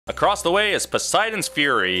Across the way is Poseidon's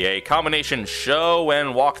Fury, a combination show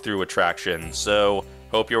and walkthrough attraction, so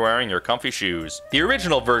hope you're wearing your comfy shoes. The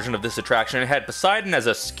original version of this attraction had Poseidon as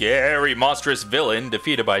a scary, monstrous villain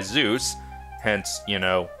defeated by Zeus, hence, you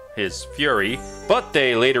know, his fury, but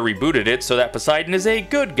they later rebooted it so that Poseidon is a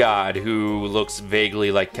good god who looks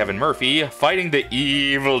vaguely like Kevin Murphy, fighting the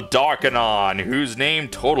evil Darkanon, whose name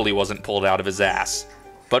totally wasn't pulled out of his ass.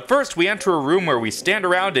 But first, we enter a room where we stand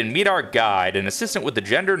around and meet our guide, an assistant with the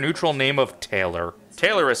gender-neutral name of Taylor.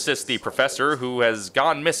 Taylor assists the professor, who has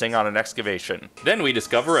gone missing on an excavation. Then we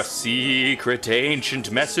discover a secret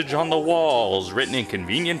ancient message on the walls, written in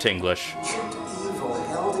convenient English. Ancient evil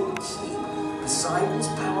held in keep. Poseidon's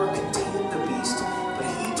power contained the beast, but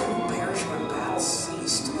he too perished when battle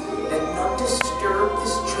ceased. Let none disturb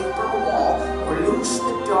this chamber wall, or loose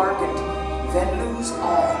the darkened, then lose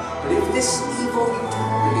all. But if this evil you do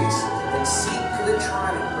release, then seek the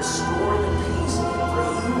trident, restoring the peace. For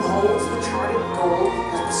he who holds the trident gold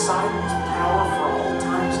has Poseidon's power for all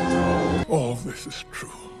times told. All this is true,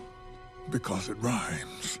 because it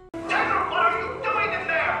rhymes. What are you doing in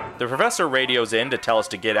there? The professor radios in to tell us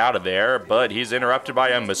to get out of there, but he's interrupted by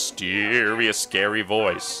a mysterious, scary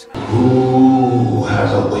voice. Who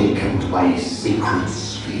has awakened my sacred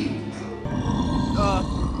sleep?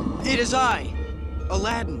 It is I,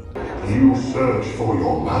 Aladdin. You search for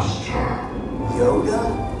your master.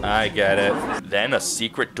 Yoda? I get it. Then a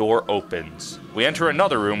secret door opens. We enter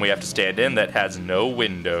another room we have to stand in that has no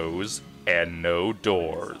windows and no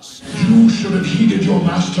doors. You should have heeded your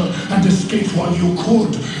master and escaped while you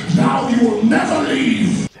could. Now you will never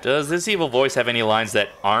leave. Does this evil voice have any lines that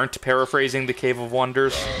aren't paraphrasing the Cave of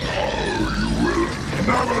Wonders?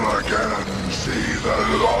 Never again see the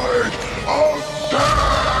light of day.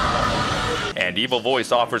 And evil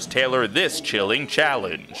voice offers Taylor this chilling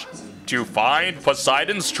challenge: to find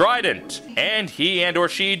Poseidon's trident. And he and or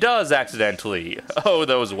she does accidentally. Oh,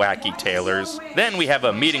 those wacky Taylors. Then we have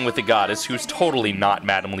a meeting with the goddess who's totally not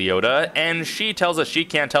Madame Leota, and she tells us she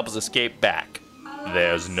can't help us escape back.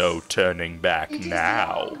 There's no turning back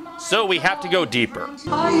now. So we have to go deeper.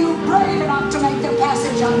 Are you brave enough to make the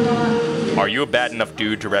passage under? Are you a bad enough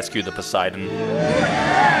dude to rescue the Poseidon? Face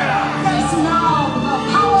now the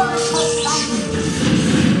power of Poseidon.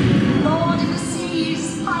 Lord of the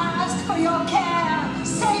seas, I ask for your care.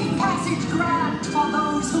 Safe passage grant for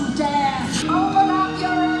those who dare. Open up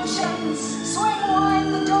your oceans, swing wide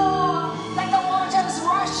the door. Let the waters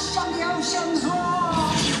rush and the oceans roar.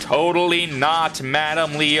 Totally not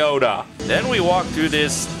Madame Leota. Then we walk through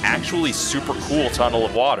this actually super cool tunnel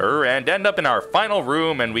of water and end up in our final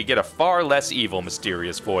room, and we get a far less evil,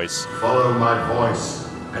 mysterious voice. Follow my voice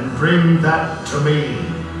and bring that to me.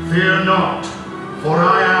 Fear not, for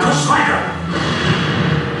I am Poseidon.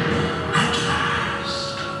 At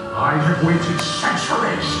last. I have waited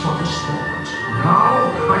centuries for this moment.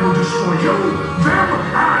 Now I will destroy you, them,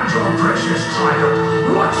 and your precious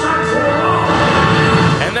trident, once and for all.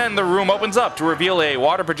 And then the room opens up to reveal a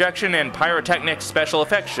water projection and pyrotechnic special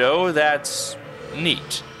effects show that's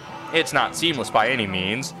neat. It's not seamless by any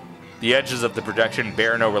means. The edges of the projection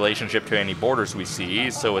bear no relationship to any borders we see,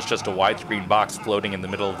 so it's just a widescreen box floating in the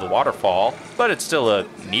middle of the waterfall, but it's still a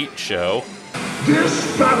neat show.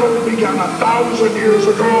 This battle began 1,000 years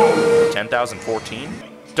ago. 10,014?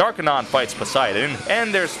 Darkanon fights Poseidon,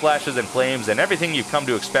 and there's splashes and flames and everything you've come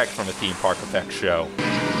to expect from a theme park effects show.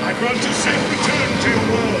 I grant you safe return to your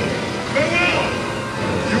world. Farewell!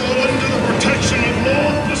 You are under the protection of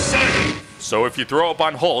Lord Poseidon. So if you throw up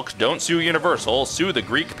on Hulk, don't sue Universal, sue the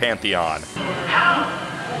Greek pantheon. Hello,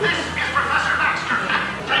 this is Professor Baxter.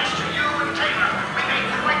 Thanks to you and Taylor, we made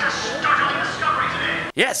quite a startling discovery today.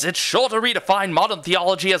 Yes, it's sure to redefine modern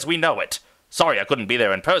theology as we know it. Sorry I couldn't be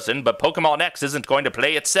there in person, but Pokemon X isn't going to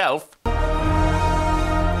play itself.